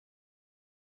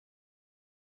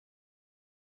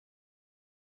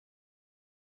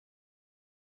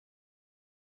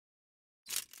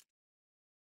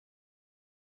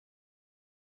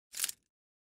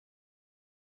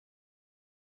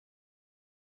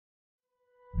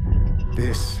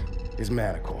This is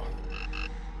Manticore,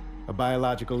 a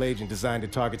biological agent designed to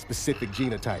target specific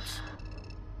genotypes.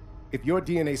 If your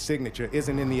DNA signature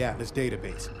isn't in the Atlas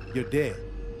database, you're dead.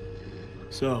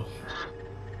 So,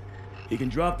 he can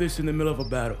drop this in the middle of a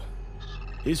battle.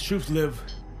 His troops live,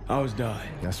 ours die.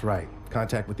 That's right.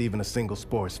 Contact with even a single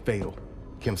spore is fatal.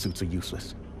 Chem suits are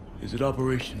useless. Is it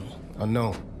operational?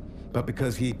 Unknown. But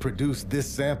because he produced this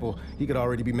sample, he could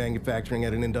already be manufacturing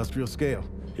at an industrial scale.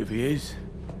 If he is,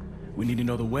 we need to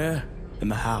know the where and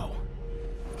the how.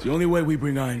 It's the only way we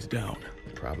bring Irons down.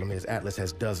 Problem is, Atlas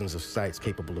has dozens of sites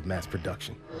capable of mass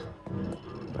production.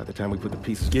 By the time we put the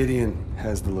pieces... Gideon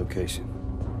has the location.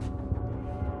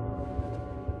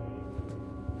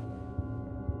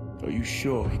 Are you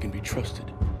sure he can be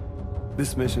trusted?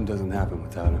 This mission doesn't happen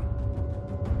without him.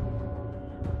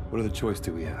 What other choice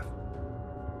do we have?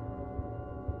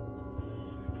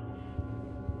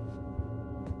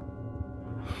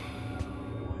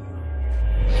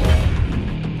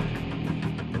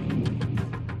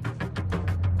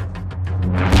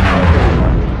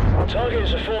 Target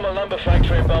is a former lumber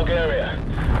factory in Bulgaria.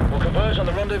 We'll converge on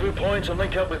the rendezvous point and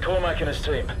link up with Cormac and his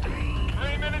team.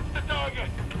 3 minutes to target.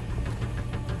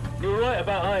 You were right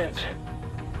about Irons.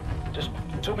 Just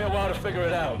took me a while to figure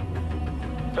it out.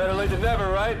 Better late than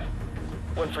never, right?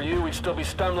 Went for you, we'd still be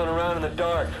stumbling around in the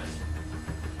dark.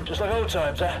 Just like old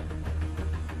times, huh?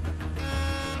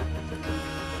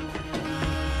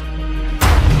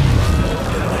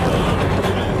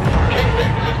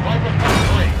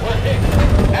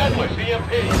 Atlas,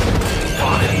 EMP.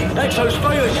 Exo's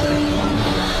failing!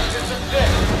 System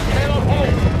dead. Cannot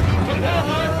hold. Put down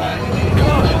hard pack. Come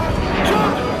on!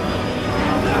 Jump!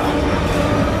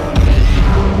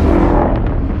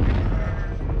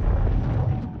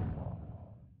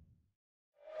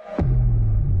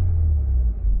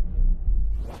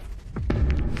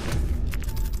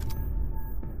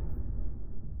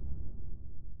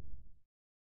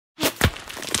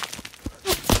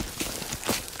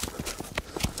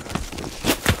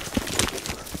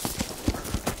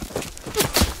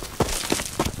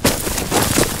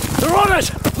 They're on us!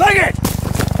 Leg it!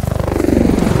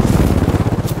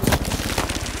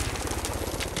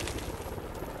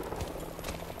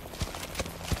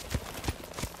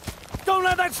 Don't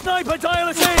let that sniper dial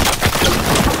us in!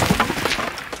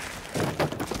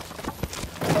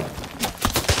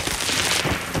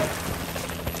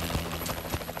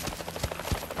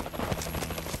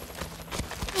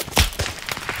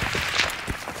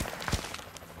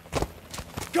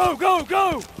 Go, go,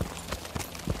 go!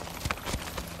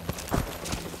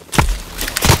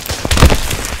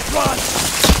 Run!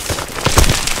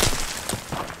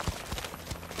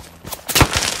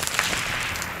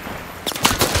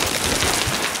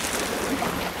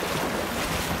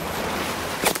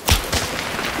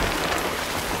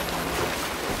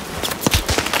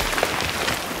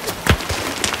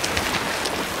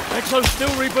 Exo's still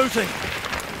rebooting.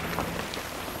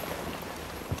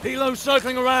 Helo's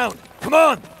circling around. Come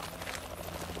on!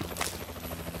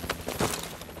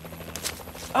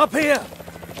 Up here!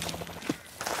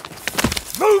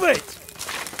 Move it!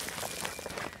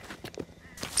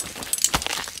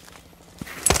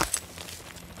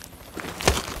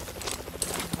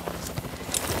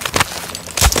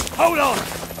 Hold on!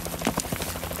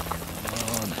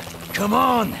 Come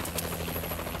on!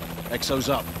 Exo's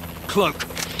up. Cloak.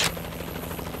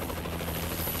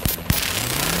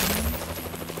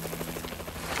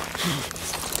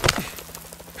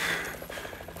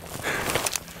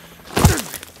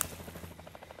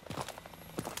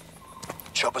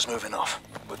 Chopper's moving off.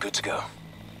 We're good to go.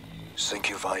 Sync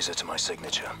your visor to my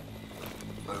signature.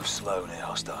 Move slow near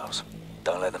hostiles.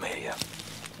 Don't let them hear you.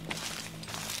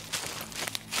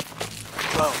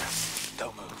 Drone,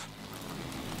 don't move.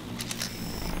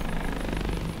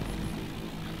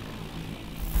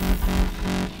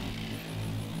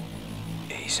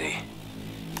 Easy.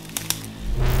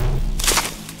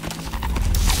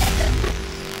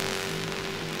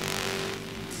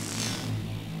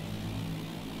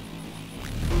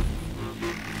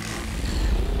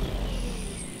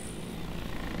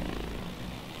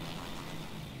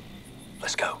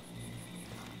 Let's go.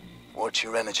 Watch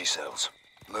your energy cells.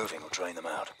 Moving will drain them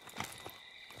out.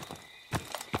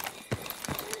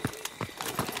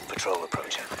 Patrol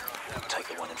approaching. Take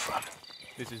the one in front.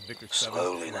 This is Victor 7.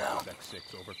 Slowly now.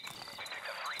 X6, over.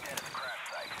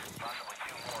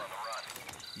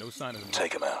 No sign of them.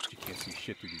 Take them out. You can't see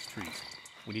shit through these trees.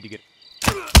 We need to get...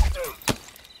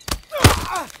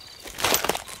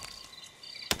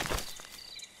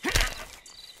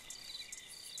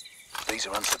 These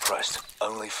are unsuppressed.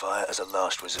 Only fire as a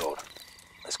last resort.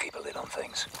 Let's keep a lid on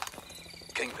things.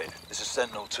 Kingpin, this is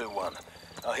Sentinel 2-1.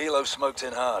 Our helo smoked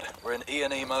in hard. We're in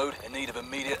E&E mode in need of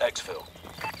immediate exfil.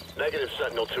 Negative,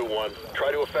 Sentinel 2-1.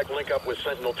 Try to effect link up with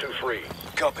Sentinel 2-3.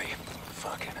 Copy.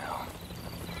 Fucking hell.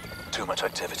 Too much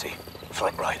activity.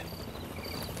 Flank right.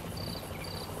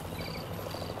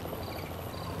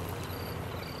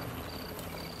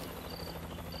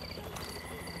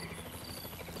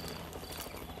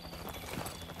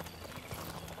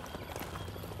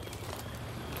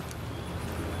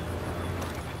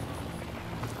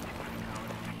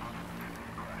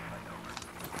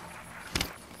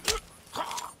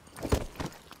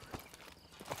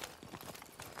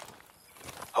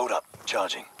 Hold up.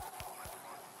 Charging.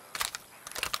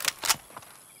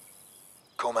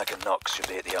 Cormac and Knox should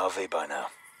be at the RV by now.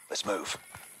 Let's move.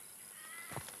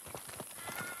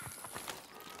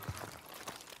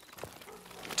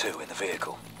 Two in the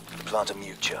vehicle. Plant a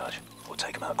mute charge. We'll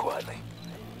take them out quietly.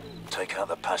 Take out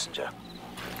the passenger.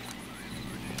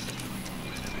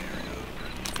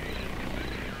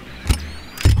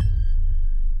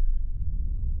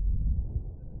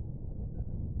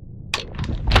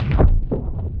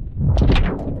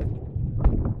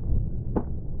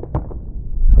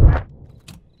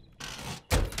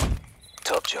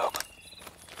 Top job.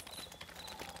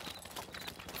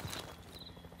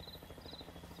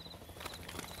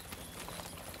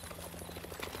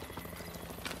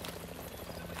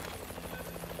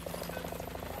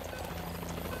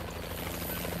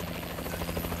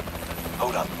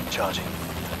 Hold up, charging.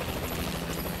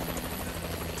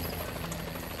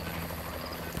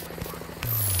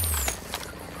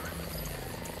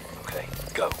 Okay,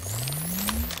 go.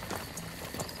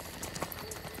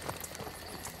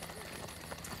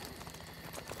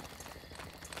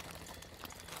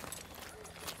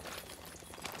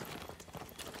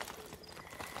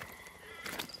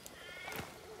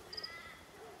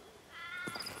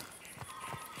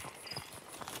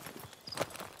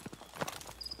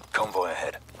 Convoy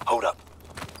ahead. Hold up.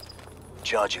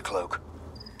 Charge your cloak.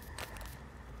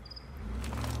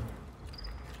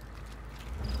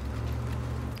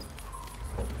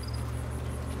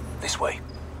 This way.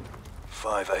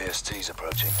 5 ASTs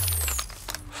approaching.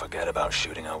 Forget about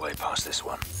shooting our way past this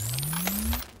one.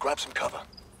 Grab some cover.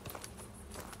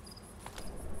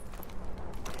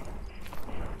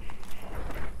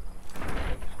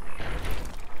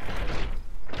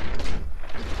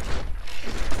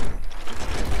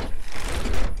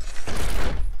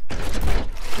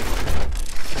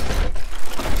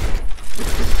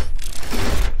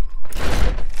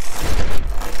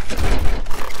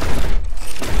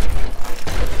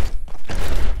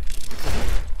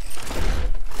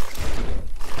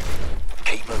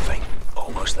 Keep moving.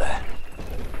 Almost there.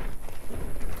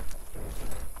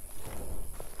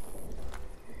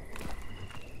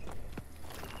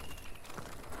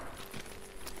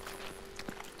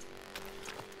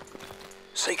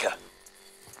 Seeker.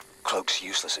 Cloak's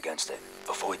useless against it.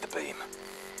 Avoid the beam.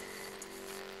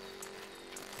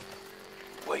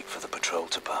 Wait for the patrol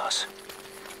to pass.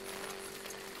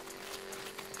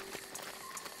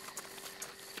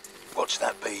 Watch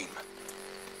that beam.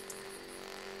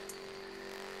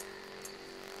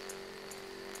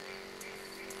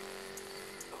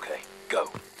 Okay, go.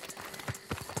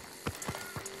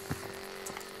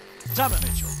 Damn it,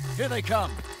 Mitchell. Here they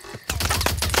come.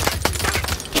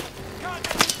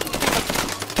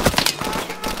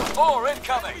 More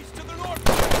incoming! To the north.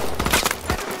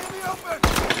 Enemy in the open.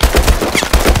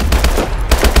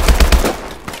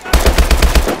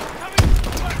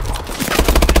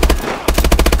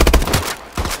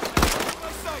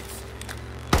 My sights.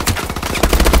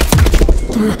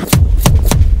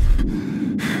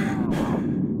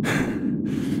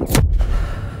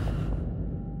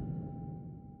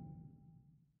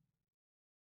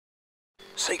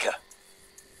 Seeker.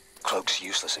 Cloak's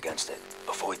useless against it.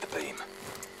 Avoid the beam.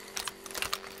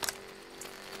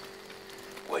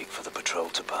 Wait for the patrol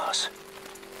to pass.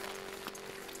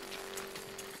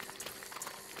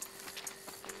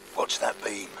 Watch that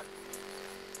beam.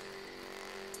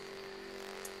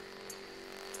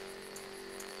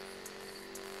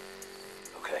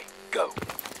 Okay, go.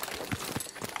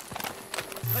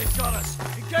 They've got us.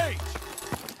 Engage.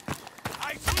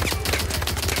 I see.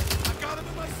 I've got him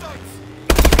in my sights.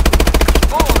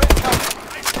 More incoming!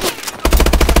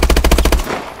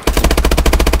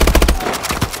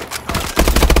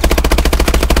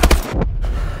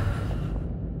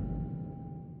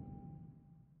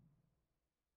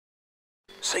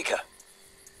 Seeker.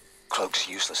 Cloak's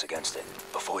useless against it.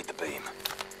 Avoid the beam.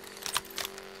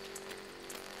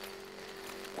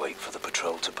 Wait for the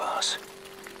patrol to pass.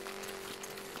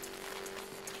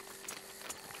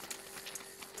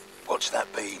 Watch that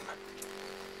beam.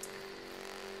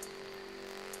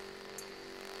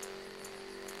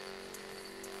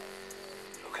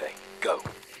 Go.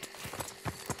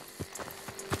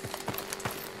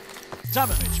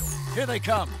 Damn it, Mitchell. Here they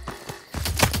come.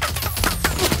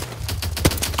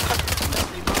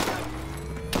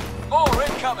 More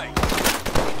incoming.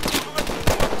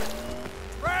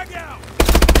 Frag out.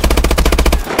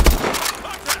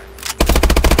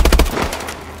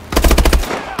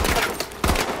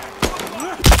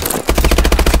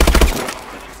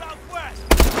 Southwest.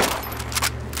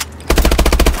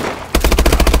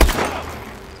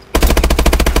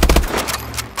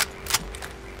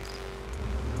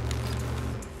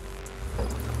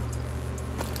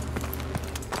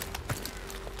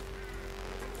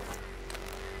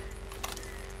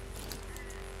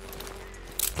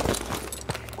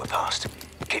 We're past.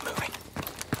 Keep moving.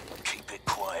 Keep it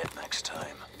quiet next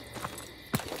time.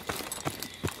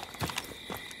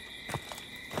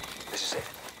 This is it.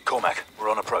 Cormac, we're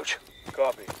on approach.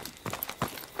 Copy.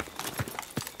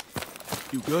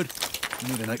 You good? We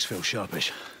need an exfil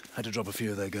sharpish. Had to drop a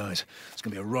few of their guys. It's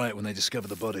gonna be a riot when they discover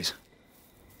the bodies.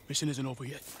 Mission isn't over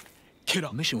yet. Get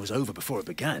up. Mission was over before it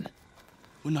began.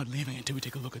 We're not leaving until we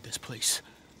take a look at this place.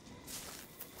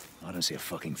 I don't see a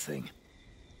fucking thing.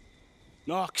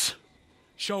 Knox,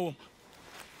 show him.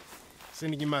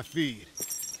 Sending you my feed.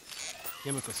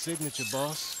 Chemical signature,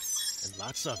 boss, and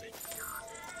lots of it.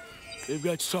 They've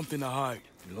got something to hide.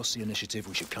 We lost the initiative,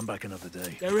 we should come back another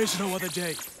day. There is no other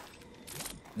day.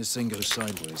 This thing goes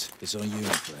sideways. It's on you,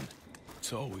 my friend.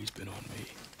 It's always been on me.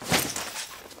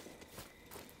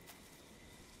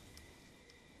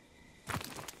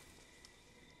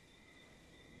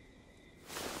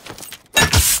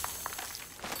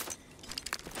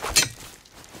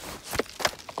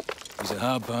 He's a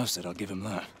hard bastard, I'll give him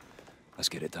that. Let's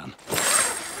get it done.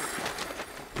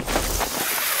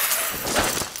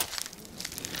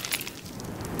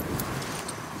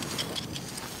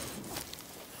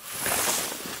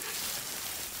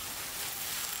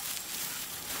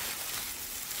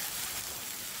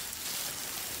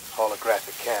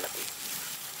 Holographic canopy.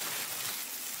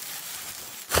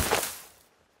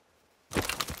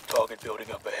 Target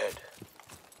building up ahead.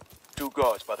 2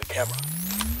 guards by the camera.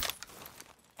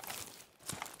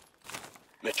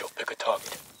 Mitchell, pick a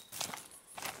target.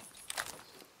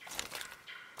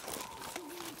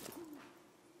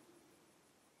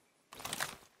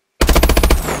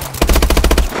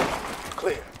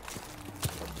 Clear.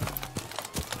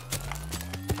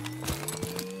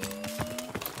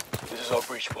 This is our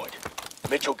breach point.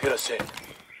 Mitchell, get us in.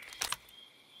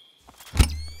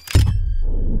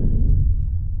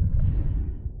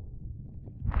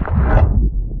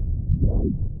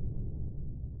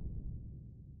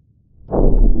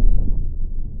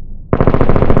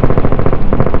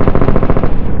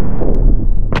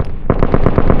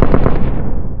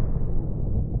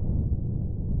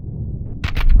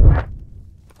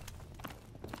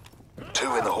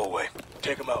 Two in the hallway.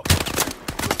 Take him out.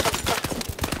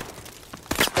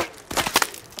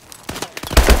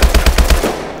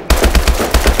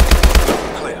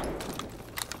 Clear.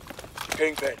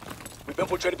 Kingpin, we've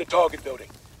infiltrated the target building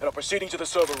and are proceeding to the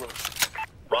server room.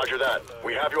 Roger that.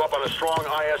 We have you up on a strong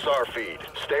ISR feed.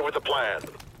 Stay with the plan.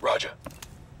 Roger.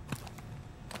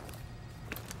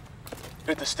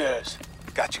 Hit the stairs.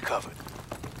 Got you covered.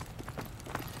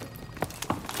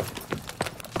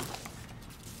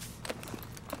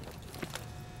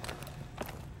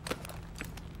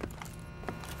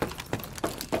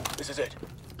 This is it.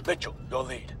 Mitchell, your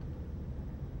lead.